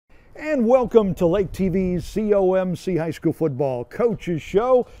And welcome to Lake TV's COMC High School Football Coaches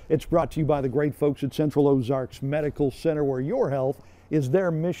Show. It's brought to you by the great folks at Central Ozarks Medical Center, where your health is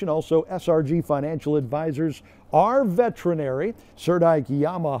their mission. Also, SRG Financial Advisors, our veterinary, Serdike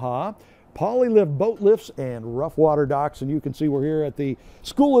Yamaha, Polylift Boat Lifts, and Rough Water Docks. And you can see we're here at the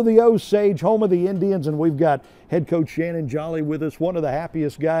School of the Osage, home of the Indians, and we've got head coach Shannon Jolly with us, one of the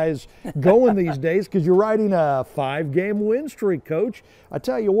happiest guys going these days, because you're riding a 5-game win streak, Coach. I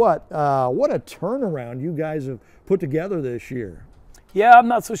tell you what a turnaround you guys have put together this year. Yeah, I'm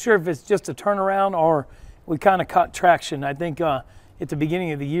not so sure if it's just a turnaround or we kind of caught traction. I think at the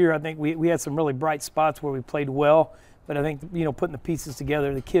beginning of the year, I think we had some really bright spots where we played well, but I think, putting the pieces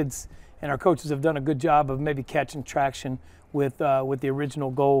together, the kids and our coaches have done a good job of maybe catching traction with the original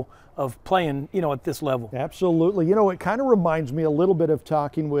goal of playing, at this level. Absolutely. It kind of reminds me a little bit of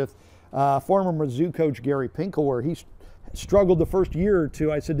talking with former Mizzou coach Gary Pinkel, where he struggled the first year or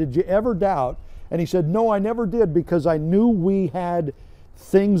two. I said, did you ever doubt? And he said, no, I never did, because I knew we had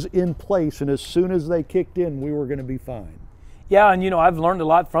things in place, and as soon as they kicked in, we were going to be fine. Yeah, and I've learned a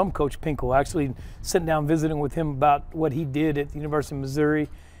lot from Coach Pinkel, actually sitting down visiting with him about what he did at the University of Missouri.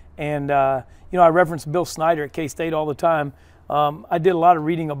 And, I reference Bill Snyder at K-State all the time. I did a lot of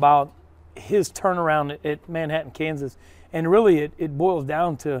reading about his turnaround at Manhattan, Kansas. And really it boils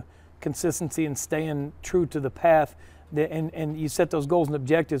down to consistency and staying true to the path. And you set those goals and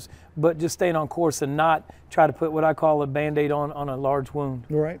objectives, but just staying on course and not try to put what I call a Band-Aid on a large wound.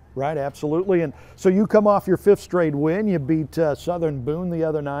 Right, absolutely. And so you come off your 5th straight win. You beat Southern Boone the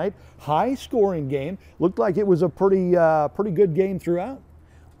other night. High-scoring game. Looked like it was a pretty good game throughout.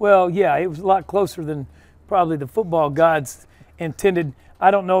 Well, yeah, it was a lot closer than probably the football gods intended.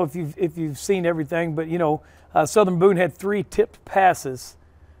 I don't know if you've seen everything, but Southern Boone had 3 tipped passes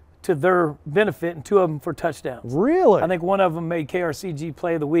to their benefit and 2 of them for touchdowns. Really? I think one of them made KRCG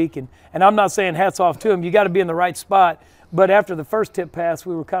Play of the Week, and I'm not saying hats off to them. You got to be in the right spot. But after the first tip pass,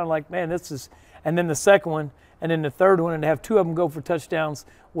 we were kind of like, man, this is. And then the second one, and then the third one, and to have 2 of them go for touchdowns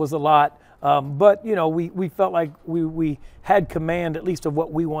was a lot. But we felt like we had command at least of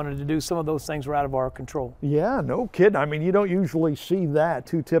what we wanted to do. Some of those things were out of our control. Yeah, no kidding. I mean, you don't usually see that,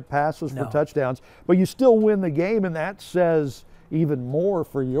 2 tip passes for touchdowns, but you still win the game, and that says even more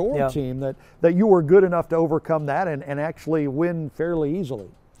for your team that you were good enough to overcome that and actually win fairly easily.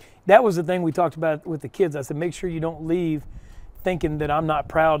 That was the thing we talked about with the kids. I said, make sure you don't leave thinking that I'm not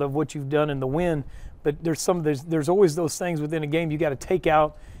proud of what you've done in the win, but there's always those things within a game you got to take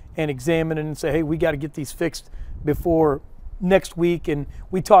out and examine and say, hey, we got to get these fixed before next week. And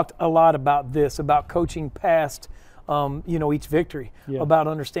we talked a lot about this, about coaching past each victory, about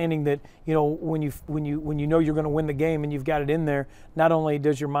understanding that when you know you're going to win the game and you've got it in there, not only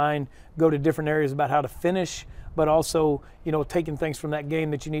does your mind go to different areas about how to finish, but also taking things from that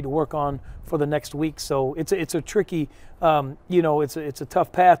game that you need to work on for the next week. So it's a tricky, it's a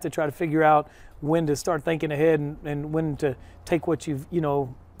tough path to try to figure out when to start thinking ahead and when to take what you've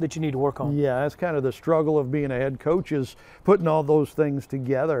that you need to work on. Yeah, that's kind of the struggle of being a head coach, is putting all those things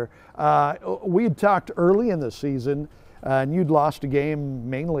together. We had talked early in the season, and you'd lost a game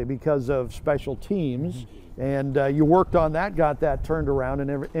mainly because of special teams, and you worked on that, got that turned around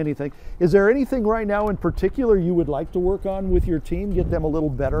and anything. Is there anything right now in particular you would like to work on with your team, get them a little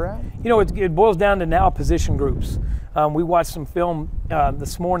better at? It boils down to now position groups. We watched some film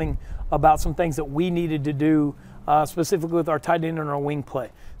this morning about some things that we needed to do specifically with our tight end and our wing play.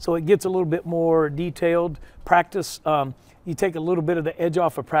 So it gets a little bit more detailed. Practice, you take a little bit of the edge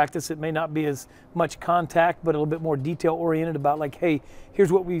off of practice. It may not be as much contact, but a little bit more detail oriented about like, hey,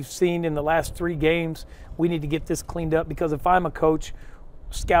 here's what we've seen in the last 3 games. We need to get this cleaned up, because if I'm a coach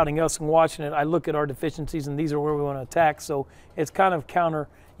scouting us and watching it, I look at our deficiencies and these are where we want to attack. So it's kind of counter,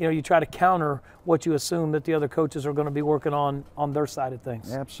 you try to counter what you assume that the other coaches are going to be working on their side of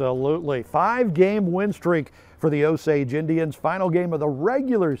things. Absolutely. 5-game win streak for the Osage Indians. Final game of the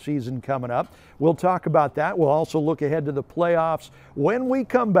regular season coming up. We'll talk about that. We'll also look ahead to the playoffs when we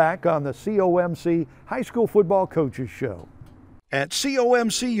come back on the COMC High School Football Coaches Show. At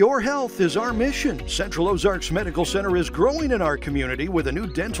COMC, your health is our mission. Central Ozarks Medical Center is growing in our community with a new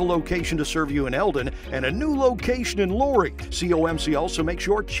dental location to serve you in Eldon and a new location in Laurie. COMC also makes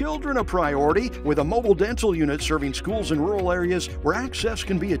your children a priority with a mobile dental unit serving schools in rural areas where access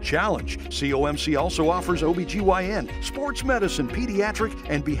can be a challenge. COMC also offers OBGYN, sports medicine, pediatric,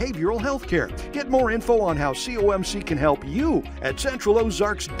 and behavioral health care. Get more info on how COMC can help you at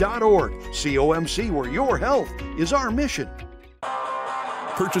centralozarks.org. COMC, where your health is our mission.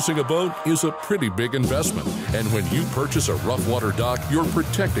 Purchasing a boat is a pretty big investment, and when you purchase a Rough Water dock, you're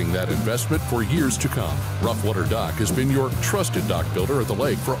protecting that investment for years to come. Rough Water Dock has been your trusted dock builder at the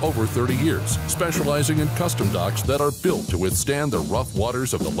lake for over 30 years, specializing in custom docks that are built to withstand the rough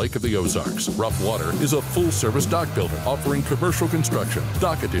waters of the Lake of the Ozarks. Rough Water is a full-service dock builder offering commercial construction,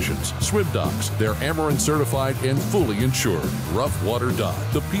 dock additions, swim docks. They're Amarin certified and fully insured. Rough Water Dock,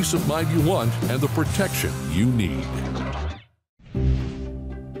 the peace of mind you want and the protection you need.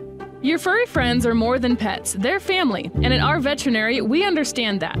 Your furry friends are more than pets, they're family, and at our veterinary, we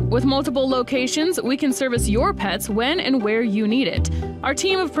understand that. With multiple locations, we can service your pets when and where you need it. Our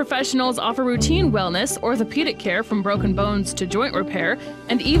team of professionals offer routine wellness, orthopedic care from broken bones to joint repair,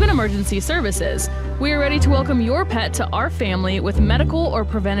 and even emergency services. We are ready to welcome your pet to our family with medical or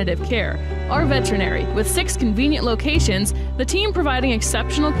preventative care. Our veterinary, with 6 convenient locations, the team providing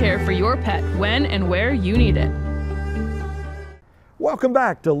exceptional care for your pet when and where you need it. Welcome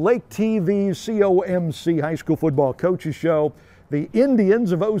back to Lake TV's COMC High School Football Coaches Show. The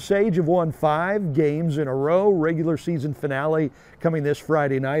Indians of Osage have won 5 games in a row. Regular season finale coming this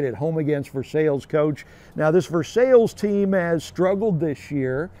Friday night at home against Versailles. Coach. Now this Versailles team has struggled this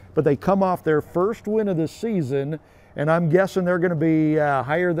year, but they come off their first win of the season, and I'm guessing they're going to be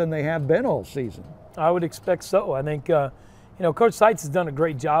higher than they have been all season. I would expect so. I think Coach Seitz has done a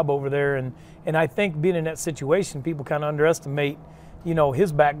great job over there, and I think being in that situation, people kind of underestimate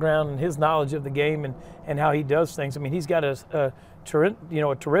his background and his knowledge of the game and how he does things. I mean, he's got a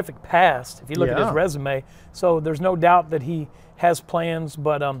terrific past if you look at his resume. So there's no doubt that he has plans,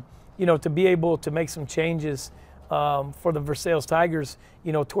 but to be able to make some changes for the Versailles Tigers,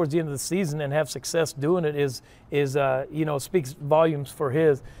 towards the end of the season and have success doing it is speaks volumes for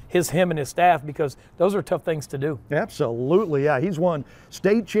him and his staff, because those are tough things to do. Absolutely, yeah. He's won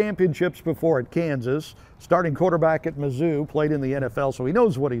state championships before at Kansas, starting quarterback at Mizzou, played in the NFL, so he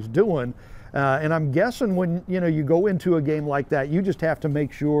knows what he's doing. And I'm guessing when you go into a game like that, you just have to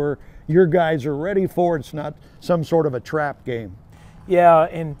make sure your guys are ready for it. It's not some sort of a trap game. Yeah,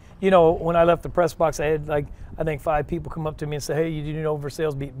 and when I left the press box, I had I think 5 people come up to me and say, hey,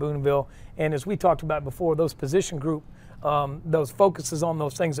 Versailles beat Boonville. And as we talked about before, those position group, those focuses on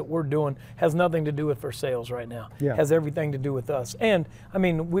those things that we're doing has nothing to do with Versailles right now. Yeah. Has everything to do with us. And, I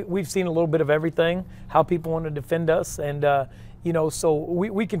mean, we've seen a little bit of everything, how people want to defend us. And, so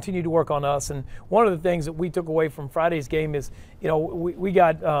we continue to work on us. And one of the things that we took away from Friday's game is, we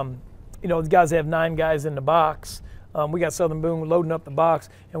got, the guys have 9 guys in the box. We got Southern Boone loading up the box,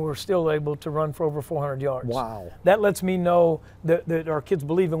 and we were still able to run for over 400 yards. Wow. That That lets me know that our kids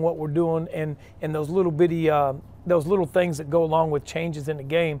believe in what we're doing, and those little bitty, those little things that go along with changes in the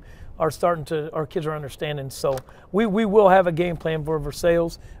game our kids are understanding. So we will have a game plan for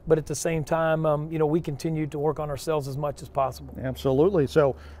Versailles, but at the same time, we continue to work on ourselves as much as possible. Absolutely.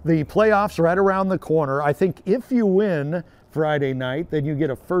 So the playoffs right around the corner. I think if you win Friday night, then you get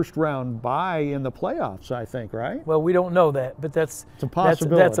a first round bye in the playoffs, I think, right? Well, we don't know that, but it's a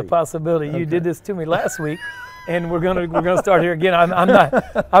possibility. That's a possibility. Okay. You did this to me last week, and we're gonna start here again. I'm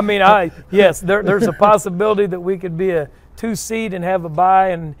not. I mean, yes, there's a possibility that we could be a 2 seed and have a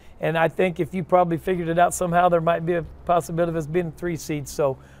bye, and I think if you probably figured it out somehow, there might be a possibility of us being a 3 seed.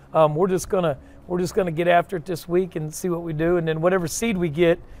 So we're just gonna get after it this week and see what we do, and then whatever seed we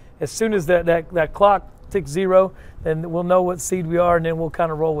get, as soon as that clock ticks 0, then we'll know what seed we are, and then we'll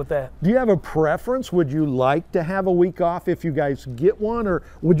kind of roll with that. Do you have a preference? Would you like to have a week off if you guys get one, or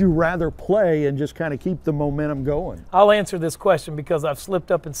would you rather play and just kind of keep the momentum going? I'll answer this question because I've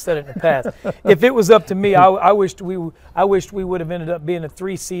slipped up and said it in the past. If it was up to me, I wished we would have ended up being a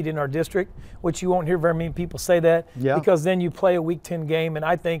 3 seed in our district, which you won't hear very many people say that, because then you play a Week 10 game, and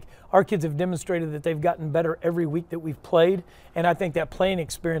I think our kids have demonstrated that they've gotten better every week that we've played, and I think that playing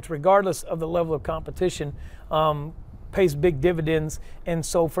experience, regardless of the level of competition, pays big dividends. And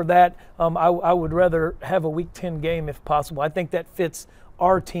so for that, I would rather have a Week 10 game if possible. I think that fits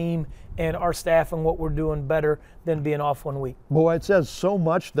our team and our staff and what we're doing better than being off 1 week. Boy, it says so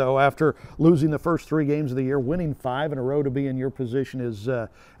much, though, after losing the first 3 games of the year. Winning 5 in a row to be in your position is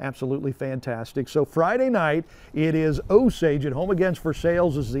absolutely fantastic. So Friday night, it is Osage at home against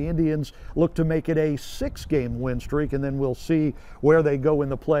Versailles as the Indians look to make it a 6-game win streak, and then we'll see where they go in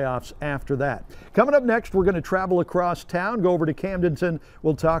the playoffs after that. Coming up next, we're going to travel across town, go over to Camdenton.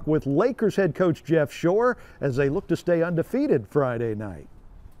 We'll talk with Lakers head coach Jeff Shore as they look to stay undefeated Friday night.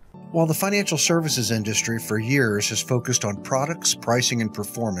 While the financial services industry for years has focused on products, pricing, and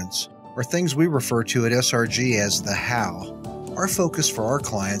performance, or things we refer to at SRG as the how, our focus for our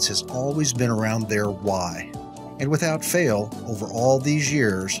clients has always been around their why. And without fail, over all these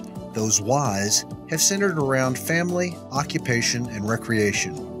years, Those whys have centered around family, occupation, and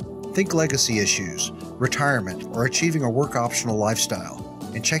recreation. Think legacy issues, retirement, or achieving a work optional lifestyle,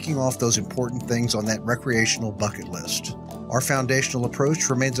 and checking off those important things on that recreational bucket list. Our foundational approach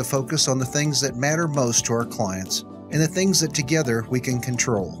remains a focus on the things that matter most to our clients and the things that together we can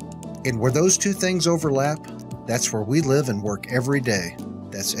control. And where those two things overlap, that's where we live and work every day.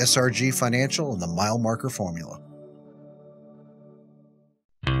 That's SRG Financial and the Mile Marker Formula.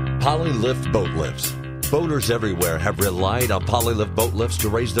 Polylift Boat Lifts. Boaters everywhere have relied on Polylift Boat Lifts to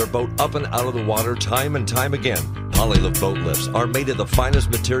raise their boat up and out of the water time and time again. Polylift Boat Lifts are made of the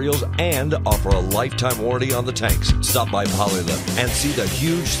finest materials and offer a lifetime warranty on the tanks. Stop by Polylift and see the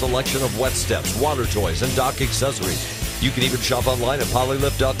huge selection of wet steps, water toys, and dock accessories. You can even shop online at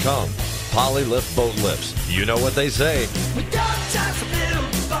polylift.com. Polylift Boat Lifts. You know what they say. We got time to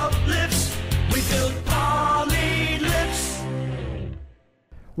build boat lifts. We build Polylifts.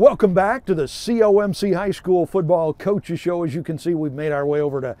 Welcome back to the COMC High School Football Coaches Show. As you can see, we've made our way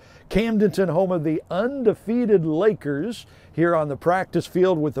over to Camdenton, home of the undefeated Lakers, here on the practice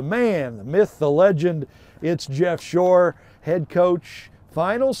field with the man, the myth, the legend. It's Jeff Shore, head coach.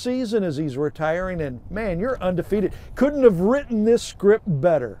 Final season as he's retiring, and man, you're undefeated. Couldn't have written this script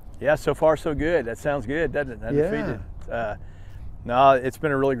better. Yeah, so far so good. That sounds good, doesn't it? Undefeated. Yeah. No, it's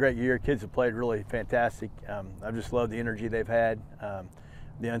been a really great year. Kids have played really fantastic. I've just loved the energy they've had,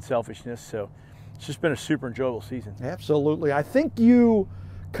 the unselfishness. So it's just been a super enjoyable season. Absolutely. I think you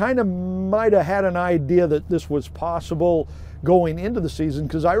kind of might have had an idea that this was possible going into the season,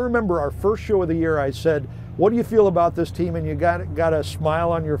 because I remember our first show of the year, I said, what do you feel about this team? And you got a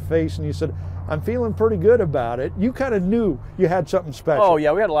smile on your face and you said, I'm feeling pretty good about it. You kind of knew you had something special. Oh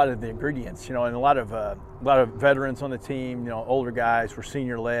yeah, we had a lot of the ingredients, and a lot of veterans on the team. Older guys, we're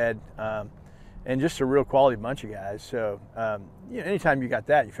senior led, and just a real quality bunch of guys. So anytime you got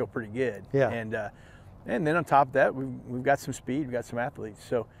that, you feel pretty good. Yeah. And then on top of that, we've got some speed, we've got some athletes.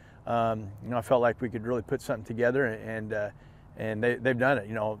 So I felt like we could really put something together, and they've done it.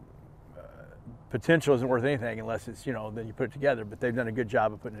 Potential isn't worth anything unless it's, then you put it together, but they've done a good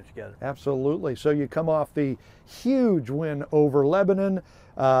job of putting it together. Absolutely. So you come off the huge win over Lebanon,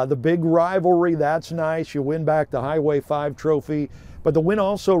 the big rivalry, that's nice. You win back the Highway 5 trophy, but the win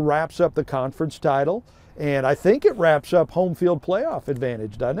also wraps up the conference title, and I think it wraps up home field playoff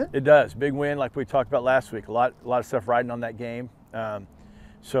advantage, doesn't it? It does. Big win like we talked about last week. A lot of stuff riding on that game.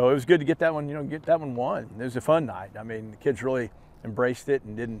 So it was good to get that one, get that one won. It was a fun night. I mean, the kids really embraced it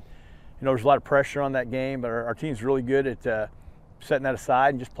and didn't, there's a lot of pressure on that game, but our team's really good at setting that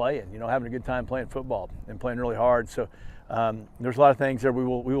aside and just playing, having a good time playing football and playing really hard. So there's a lot of things there. We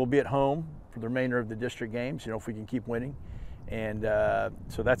will be at home for the remainder of the district games, if we can keep winning. And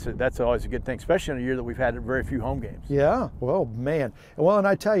so that's always a good thing, especially in a year that we've had very few home games. Yeah, well, man. Well, and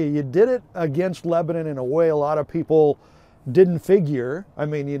I tell you, you did it against Lebanon in a way a lot of people didn't figure. I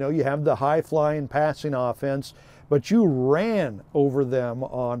mean, you have the high-flying passing offense, but you ran over them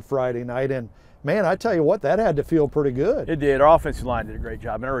on Friday night, and man, I tell you what, that had to feel pretty good. It did. Our offensive line did a great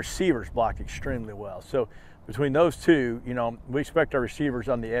job, and our receivers blocked extremely well. So between those two, we expect our receivers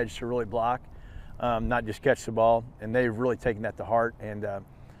on the edge to really block, not just catch the ball, and they've really taken that to heart, and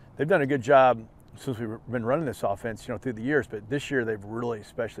they've done a good job since we've been running this offense, through the years, but this year they've really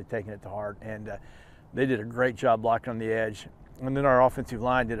especially taken it to heart, and they did a great job blocking on the edge. And then our offensive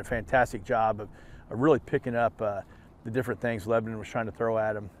line did a fantastic job of really picking up the different things Lebanon was trying to throw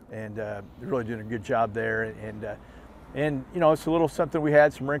at them, and really doing a good job there. And it's a little something we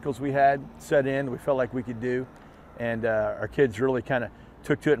had, some wrinkles we had set in that we felt like we could do, and our kids really kind of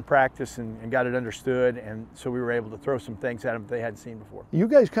took to it in practice and got it understood, and so we were able to throw some things at them that they hadn't seen before. You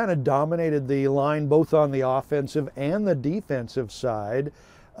guys kind of dominated the line both on the offensive and the defensive side.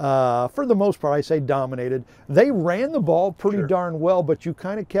 For the most part, I say dominated. They ran the ball pretty darn well, but you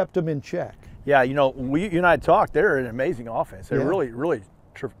kind of kept them in check. Yeah, you and I talked. They're an amazing offense. They're really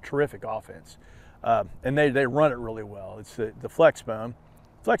terrific offense, and they run it really well. It's the flex bone.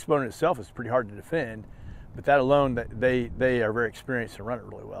 Flex bone in itself is pretty hard to defend, but that alone, they are very experienced and run it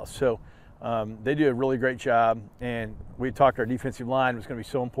really well. So they do a really great job. And we talked our defensive line was going to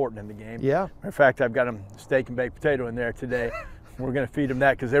be so important in the game. Yeah. Matter of fact, I've got them steak and baked potato in there today. We're going to feed them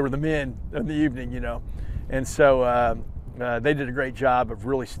that because they were the men in the evening, And so they did a great job of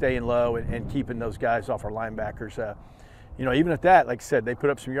really staying low and keeping those guys off our linebackers. Even at that, like I said, they put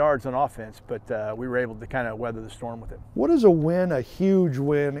up some yards on offense, but we were able to kind of weather the storm with it. What is a win, a huge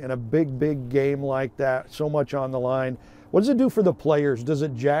win in a big game like that, so much on the line? What does it do for the players? Does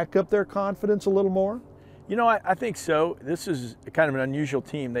it jack up their confidence a little more? I think so. This is kind of an unusual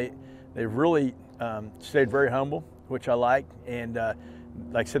team. They've really stayed very humble, which I like, and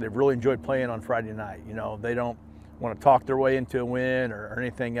like I said, they've really enjoyed playing on Friday night. You know, they don't want to talk their way into a win or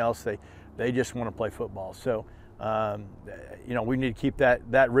anything else. They just want to play football. So, you know, we need to keep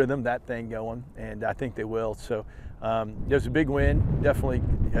that rhythm, that thing going, and I think they will. So it was a big win, definitely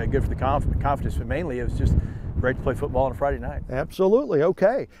good for the confidence, but mainly it was just great to play football on a Friday night. Absolutely.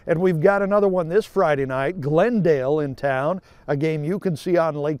 Okay. And we've got another one this Friday night, Glendale in town, a game you can see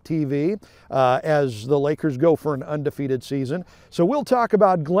on Lake TV as the Lakers go for an undefeated season. So we'll talk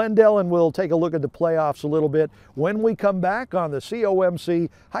about Glendale and we'll take a look at the playoffs a little bit when we come back on the COMC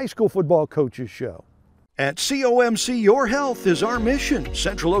High School Football Coaches Show. At COMC, your health is our mission.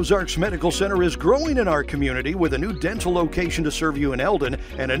 Central Ozarks Medical Center is growing in our community with a new dental location to serve you in Eldon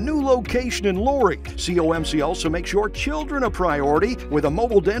and a new location in Loring. COMC also makes your children a priority with a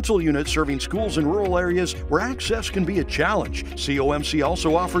mobile dental unit serving schools in rural areas where access can be a challenge. COMC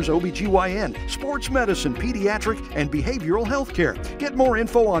also offers OBGYN, sports medicine, pediatric, and behavioral health care. Get more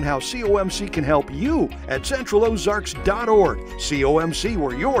info on how COMC can help you at centralozarks.org. COMC,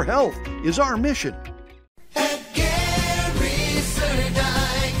 where your health is our mission.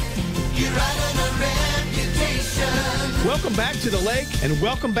 Welcome back to the lake and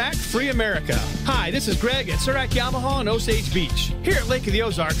welcome back Free America. Hi, this is Greg at Surrak Yamaha in Osage Beach. Here at Lake of the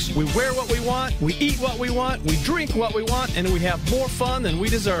Ozarks, we wear what we want, we eat what we want, we drink what we want, and we have more fun than we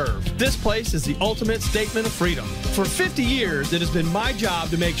deserve. This place is the ultimate statement of freedom. For 50 years, it has been my job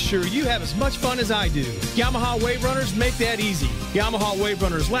to make sure you have as much fun as I do. Yamaha Wave Runners make that easy. Yamaha Wave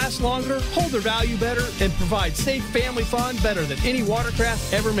Runners last longer, hold their value better, and provide safe family fun better than any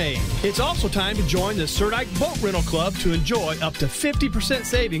watercraft ever made. It's also time to join the Surdak Boat Rental Club to enjoy up to 50%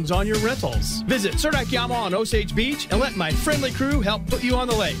 savings on your rentals. Visit Surdak Yamaha on Osage Beach and let my friendly crew help put you on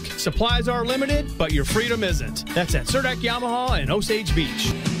the lake. Supplies are limited, but your freedom isn't. That's at Surdak Yamaha in Osage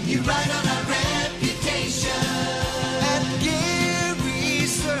Beach. You ride on a reputation at Gary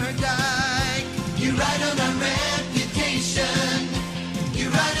Surdak. You ride on a reputation. You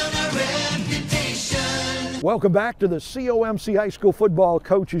ride on a reputation. Welcome back to the COMC High School Football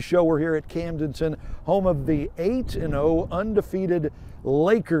Coaches Show. We're here at Camdenton, home of the 8-0 undefeated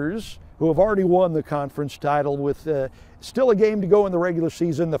Lakers, who have already won the conference title with still a game to go in the regular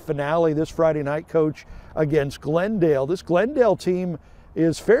season. The finale this Friday night, Coach, against Glendale. This Glendale team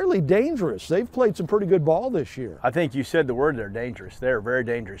is fairly dangerous. They've played some pretty good ball this year. I think you said the word, they're dangerous. They're very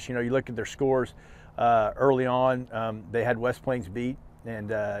dangerous. You know, you look at their scores early on, they had West Plains beat and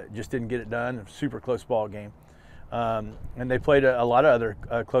just didn't get it done. A super close ball game. And they played a lot of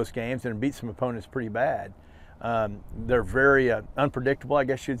other close games and beat some opponents pretty bad. They're very unpredictable, I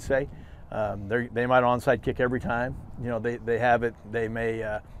guess you'd say. They might onside kick every time. You know, they have it. They may,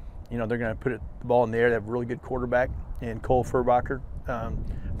 you know, they're going to put the ball in the air. They have a really good quarterback in Cole Furbacher. I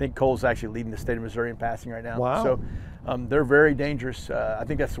think Cole's actually leading the state of Missouri in passing right now. Wow. So they're very dangerous. I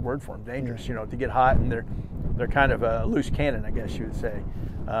think that's the word for them, dangerous. You know, to get hot, and they're kind of a loose cannon, I guess you would say.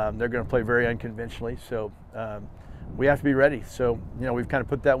 They're going to play very unconventionally. So we have to be ready. So, you know, we've kind of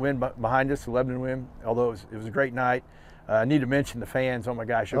put that win behind us, 11 win, although it was a great night. I need to mention the fans. Oh my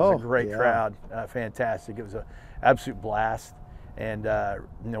gosh, it was a great crowd. Fantastic. It was an absolute blast. And,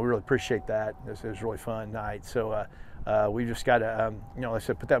 you know, we really appreciate that. It was a really fun night. So we just got to, you know, like I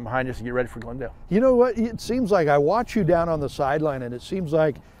said, put that behind us and get ready for Glendale. You know what? It seems like I watch you down on the sideline, and it seems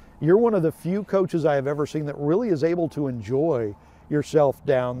like you're one of the few coaches I have ever seen that really is able to enjoy yourself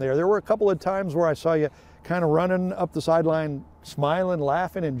down there. There were a couple of times where I saw you kind of running up the sideline, smiling,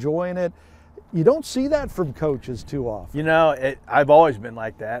 laughing, enjoying it. You don't see that from coaches too often. You know, I've always been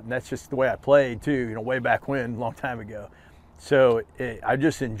like that, and that's just the way I played too, you know, way back when, a long time ago. So I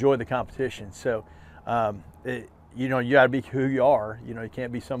just enjoy the competition. So, you know, you got to be who you are. You know, you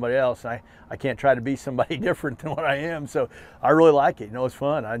can't be somebody else. I can't try to be somebody different than what I am. So I really like it. You know, it's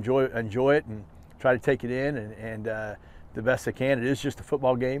fun. I enjoy it and try to take it in and the best I can. It is just a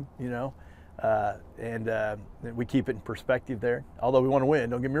football game, you know, and we keep it in perspective there. Although we want to win,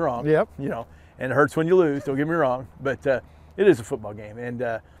 don't get me wrong. Yep. You know, and it hurts when you lose, don't get me wrong. But it is a football game,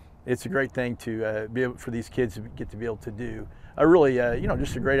 and it's a great thing to be able for these kids to get to be able to do. Really, you know,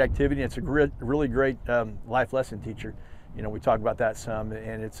 just a great activity. It's a really great life lesson teacher. You know, we talk about that some,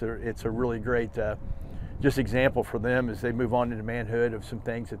 and it's a really great just example for them as they move on into manhood of some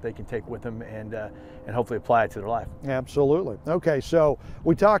things that they can take with them and hopefully apply it to their life. Absolutely. Okay, so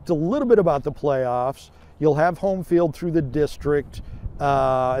we talked a little bit about the playoffs. You'll have home field through the district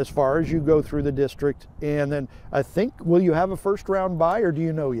as far as you go through the district, and then I think, will you have a first round bye, or do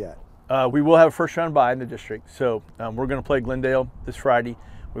you know yet? We will have a first round bye in the district. So we're going to play Glendale this Friday.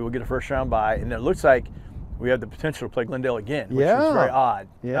 We will get a first round bye, and then it looks like we have the potential to play Glendale again, which is very odd.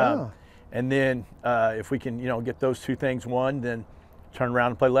 Yeah. And then if we can, you know, get those two things won, then turn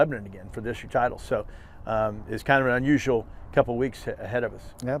around and play Lebanon again for the district title. So it's kind of an unusual couple weeks ahead of us.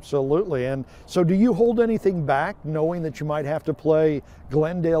 Absolutely. And so do you hold anything back knowing that you might have to play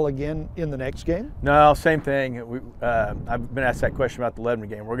Glendale again in the next game? No, same thing. I've been asked that question about the Lebanon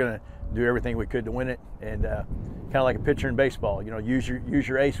game. We're going to do everything we could to win it, and kind of like a pitcher in baseball, use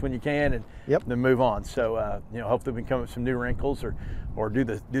your ace when you can, and then move on. So hopefully we can come up with some new wrinkles or do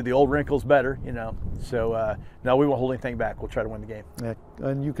the old wrinkles better. So no, we won't hold anything back. We'll try to win the game. Yeah,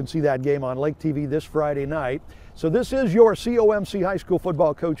 and you can see that game on Lake TV this Friday night. So this is your COMC High School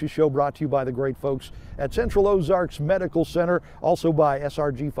Football Coaches Show, brought to you by the great folks at Central Ozarks Medical Center, also by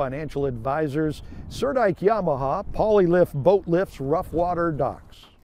SRG Financial Advisors, Surdike Yamaha, Polylift Boat Lifts, Rough Water Docks.